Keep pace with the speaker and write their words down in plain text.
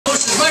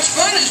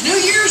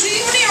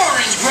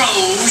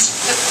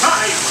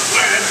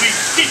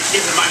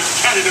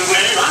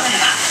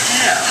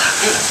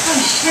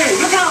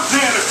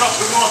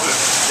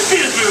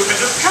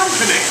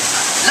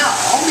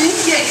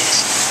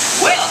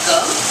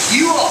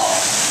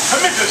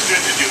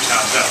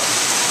ourselves.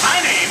 My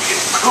name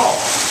is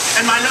Claude,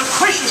 and my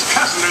loquacious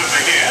cousin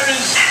over here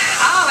is...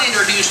 I'll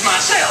introduce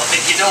myself,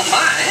 if you don't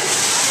mind.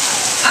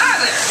 Hi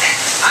there.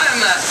 I'm,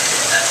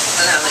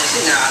 now let's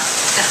see now.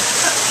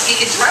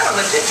 It's right on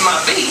the tip of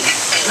my beak.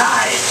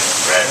 Clyde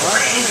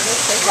Birdbrain.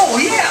 Oh,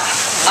 yeah.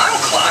 I'm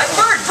Clyde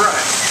Birdbrain.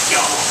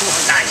 Oh,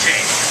 I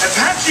say,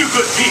 perhaps you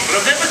good people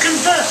have never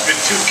conversed with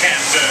toucan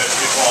birds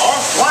before.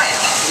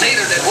 Well,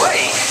 neither did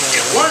we.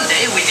 Till one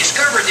day we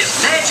discovered this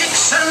magic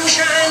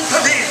sunshine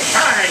pavilion.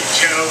 By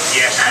Jove,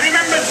 yes, I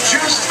remember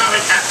just how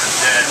it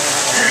happened.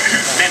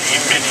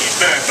 Many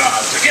bird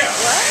bars ago.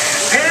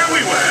 Here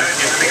we were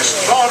in an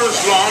explorer's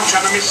launch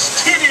on a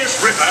mysterious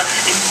river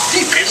in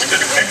deepest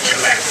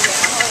Adventureland.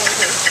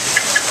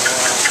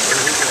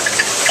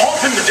 Off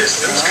in the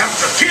distance comes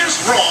the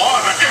fierce roar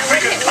of an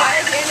African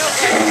lion.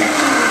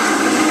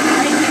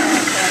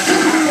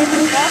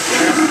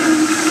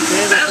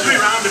 As we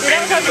round a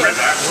bend in the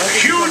river, a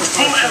huge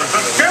bull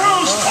elephant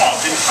bellows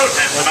forth in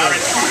protest of our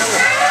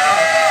intrusion.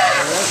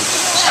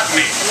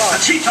 Suddenly, the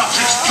treetops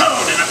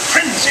explode in a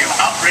frenzy of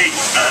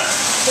outraged birds.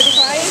 Oh,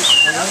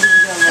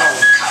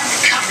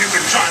 come, you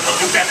can try to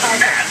do better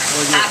than that.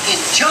 I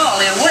can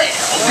jolly well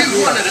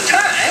do one at a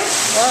time.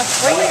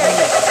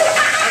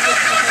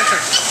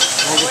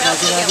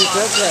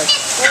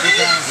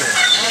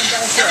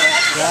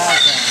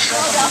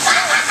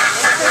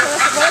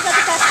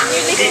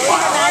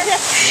 Meanwhile,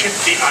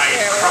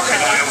 shifty-eyed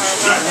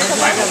crocodiles lurk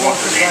by the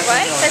water's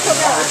edge.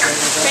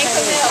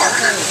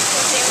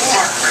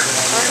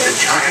 The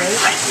giant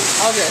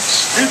python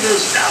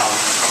slithers down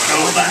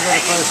from an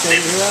overhanging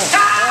cliff.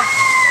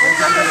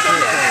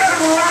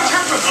 What's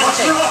happened?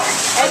 What's wrong?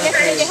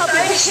 They help you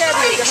take care of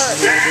you.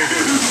 You're hurt.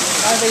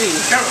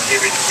 Don't be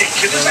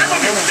ridiculous. I'm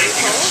only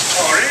making a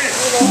story.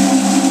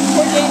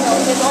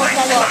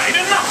 Clyde,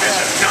 enough is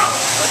enough.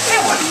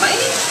 That wasn't me.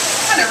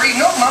 I never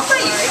even opened my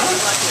face.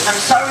 I'm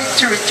sorry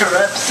to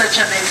interrupt such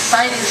an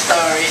exciting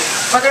story,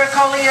 but they're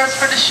calling us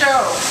for the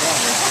show.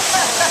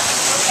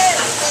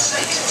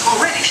 It's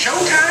already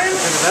showtime?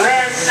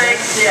 Land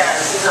sakes,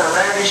 yes, it's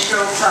already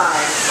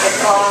showtime.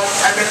 Because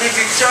I believe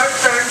it's your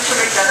turn to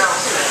make the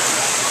announcement.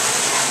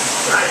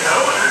 I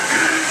know.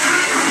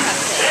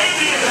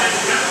 Ladies and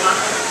gentlemen,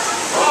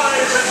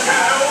 boys and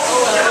girls,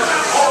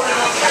 all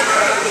your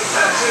terror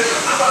senses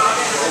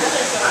above,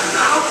 and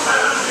now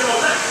turn your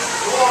left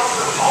towards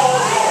the hall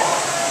door.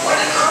 When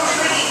it comes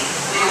ready,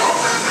 the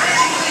open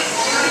magically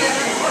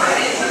right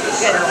into the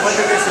center. What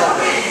did this one?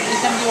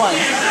 71.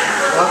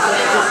 What's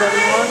it,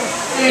 71?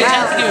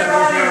 Yeah.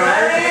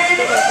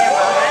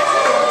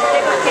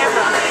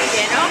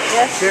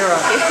 Shira,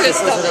 this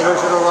was an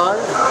original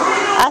ride?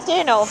 After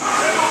you know.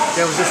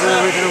 Yeah, was this an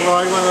original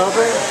ride when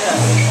over?